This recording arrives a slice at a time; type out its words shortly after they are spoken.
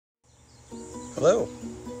Hello.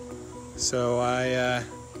 So I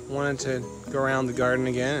wanted to go around the garden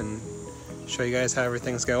again and show you guys how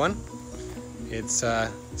everything's going. It's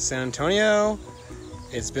San Antonio.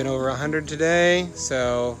 It's been over 100 today,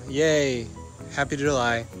 so yay! Happy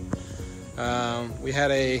July. We had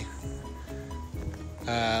a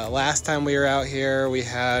last time we were out here, we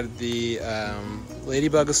had the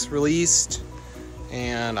ladybugs released,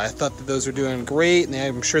 and I thought that those were doing great, and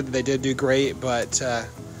I'm sure that they did do great, but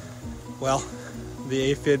well,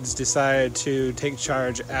 the aphids decided to take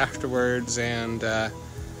charge afterwards, and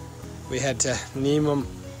we had to neem them.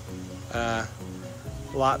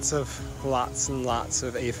 Lots and lots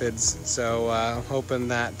of aphids. So I'm hoping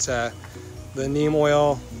that the neem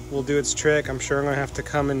oil will do its trick. I'm sure I'm gonna have to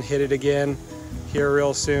come and hit it again here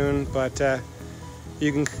real soon, but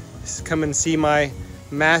you can come and see my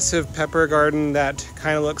massive pepper garden that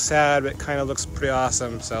kind of looks sad but kind of looks pretty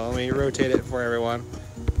awesome. So let me rotate it for everyone.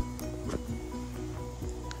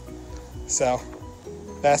 So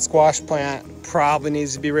that squash plant probably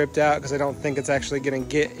needs to be ripped out because I don't think it's actually gonna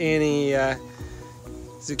get any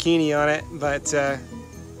zucchini on it, but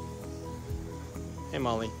hey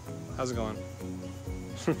Molly, how's it going?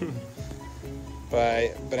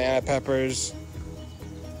 But banana peppers,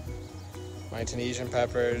 my Tunisian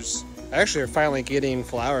peppers actually are finally getting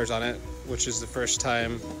flowers on it, which is the first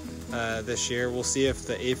time this year. We'll see if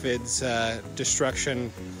the aphids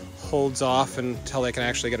destruction holds off until they can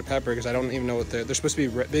actually get a pepper, because I don't even know what they're supposed to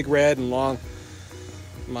be big, red, and long.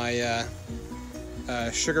 My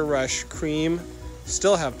Sugar Rush cream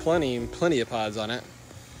still have plenty of pods on it.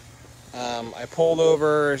 I pulled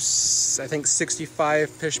over, I think 65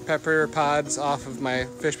 fish pepper pods off of my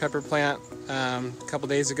fish pepper plant a couple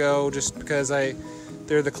days ago, just because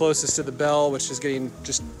they're the closest to the bell, which is getting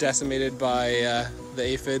just decimated by the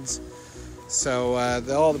aphids. So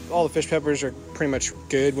all the fish peppers are pretty much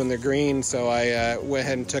good when they're green, so I went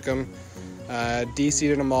ahead and took them,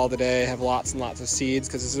 de-seeded them all today. I have lots and lots of seeds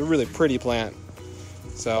because it's a really pretty plant.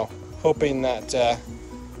 So hoping that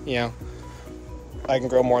you know, I can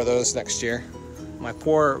grow more of those next year. My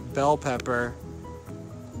poor bell pepper,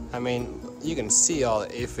 I mean, you can see all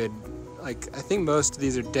the aphid, like I think most of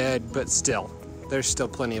these are dead, but still there's still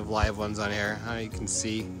plenty of live ones on here. You can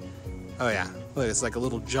see, oh yeah, look, it's like a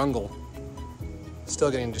little jungle,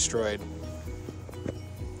 still getting destroyed.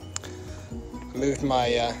 I moved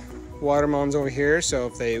my watermelons over here, so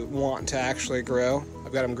if they want to actually grow,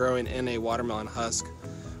 I've got them growing in a watermelon husk,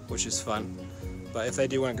 which is fun. But if they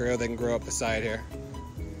do want to grow, they can grow up the side here.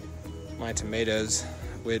 My tomatoes,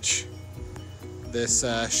 which this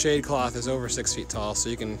shade cloth is over 6 feet tall, so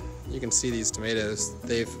you can see these tomatoes.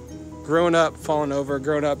 They've grown up, fallen over,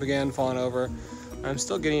 grown up again, fallen over. I'm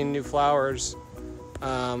still getting new flowers.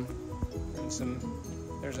 And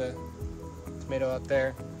there's a tomato out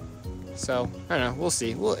there. So I don't know, we'll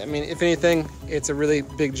see. I mean, if anything, it's a really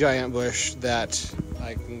big giant bush that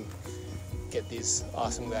I can get these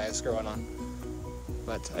awesome guys growing on.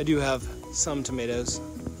 But I do have some tomatoes.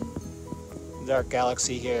 Dark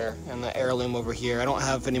Galaxy here and the heirloom over here. I don't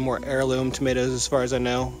have any more heirloom tomatoes as far as I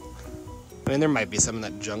know. I mean, there might be some in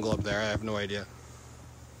that jungle up there, I have no idea.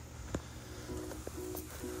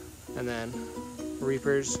 And then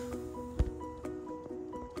Reapers.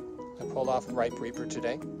 I pulled off a ripe Reaper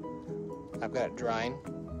today. I've got it drying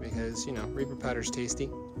because, you know, Reaper powder's tasty,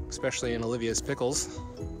 especially in Olivia's pickles.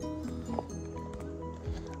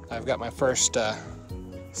 I've got my first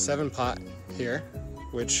 7-pot here,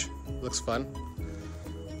 which looks fun.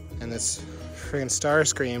 And this friggin'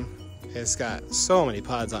 Starscream has got so many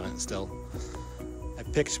pods on it still. I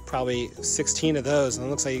picked probably 16 of those, and it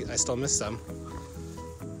looks like I still missed some.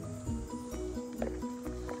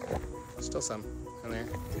 Still some in there.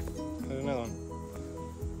 There's another one.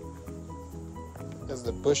 This is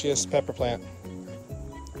the bushiest pepper plant.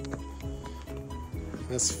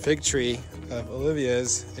 This fig tree of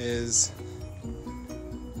Olivia's is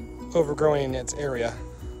overgrowing its area.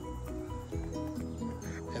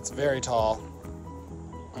 It's very tall.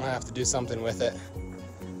 I'm gonna have to do something with it.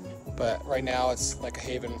 But right now it's like a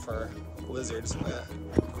haven for lizards. Look at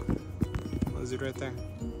that. Lizard right there.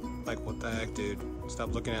 Like, what the heck, dude?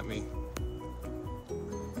 Stop looking at me.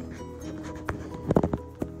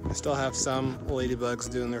 I still have some ladybugs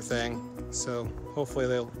doing their thing, so hopefully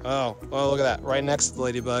they'll... Oh, look at that. Right next to the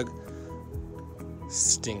ladybug.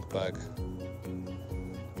 Stink bug.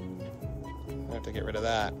 I have to get rid of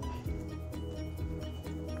that.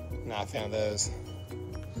 Not a fan of those.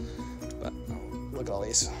 But look at all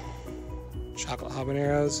these chocolate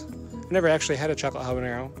habaneros. I've never actually had a chocolate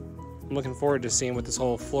habanero. I'm looking forward to seeing what this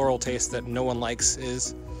whole floral taste that no one likes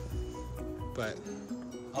is. But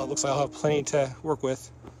it looks like I'll have plenty to work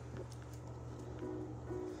with.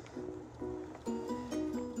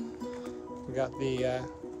 We got the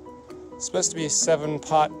it's supposed to be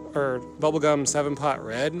 7-pot or bubblegum 7-pot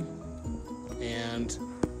red, and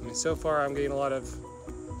I mean, so far I'm getting a lot of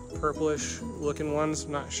purplish looking ones.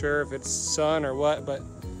 I'm not sure if it's sun or what, but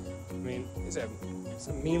I mean, these have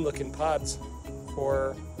some mean looking pods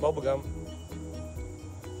for bubblegum.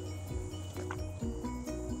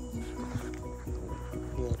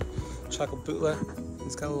 Chocolate bootla.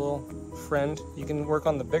 He's got a little friend. You can work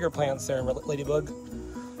on the bigger plants there, ladybug.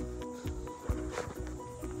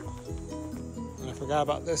 And I forgot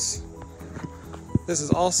about this. This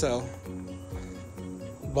is also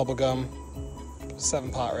bubblegum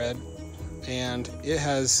 7-pot red, and it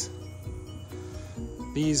has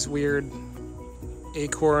these weird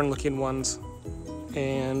acorn looking ones,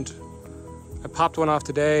 and I popped one off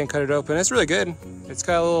today and cut it open. It's really good. It's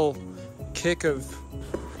got a little kick of,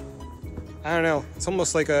 I don't know, it's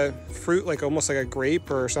almost like a fruit, like almost like a grape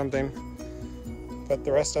or something, but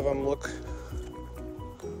the rest of them look,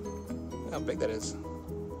 how big that is.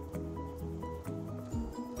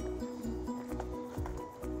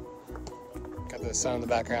 Got the sun in the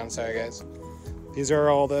background, sorry guys. These are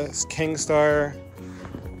all the King Star,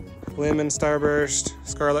 Lemon Starburst,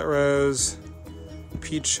 Scarlet Rose,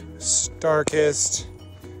 Peach Starkist,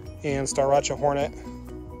 and Starracha Hornet.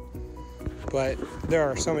 But there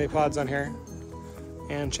are so many pods on here,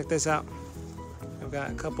 and check this out. I've got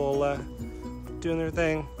a couple doing their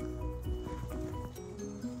thing.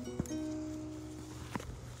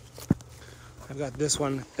 I've got this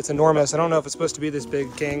one. It's enormous. I don't know if it's supposed to be this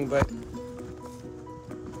big, King, but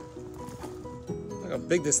look how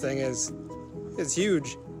big this thing is. It's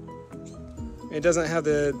huge. It doesn't have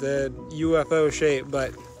the UFO shape,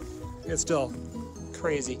 but it's still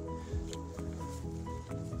crazy.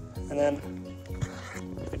 And then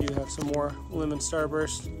I do have some more Lemon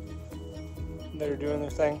Starburst that are doing their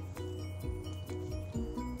thing.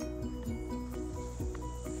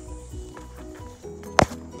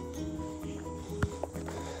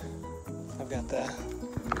 I've got the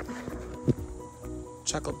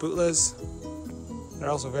chocolate bootlas. They're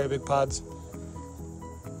also very big pods.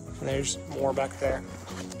 And there's more back there.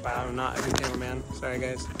 Wow, I'm not a good cameraman. Sorry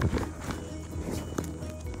guys.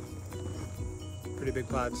 Pretty big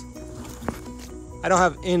pods. I don't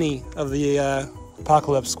have any of the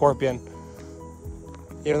Apocalypse Scorpion,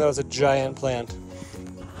 even though it's a giant plant.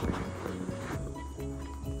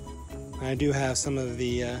 I do have some of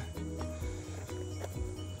the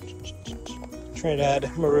Trinidad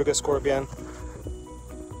Moruga Scorpion.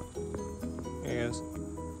 There he goes.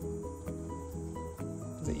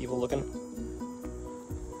 Is it evil looking?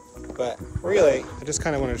 But really, I just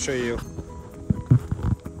kind of wanted to show you.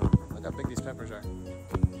 Look how big these peppers are.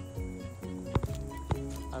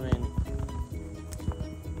 I mean,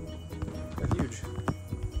 they're huge.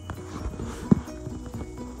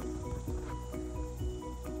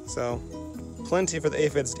 So, plenty for the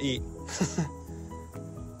aphids to eat.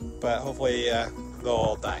 But hopefully they'll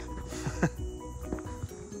all die.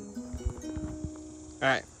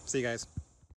 Alright, see you guys.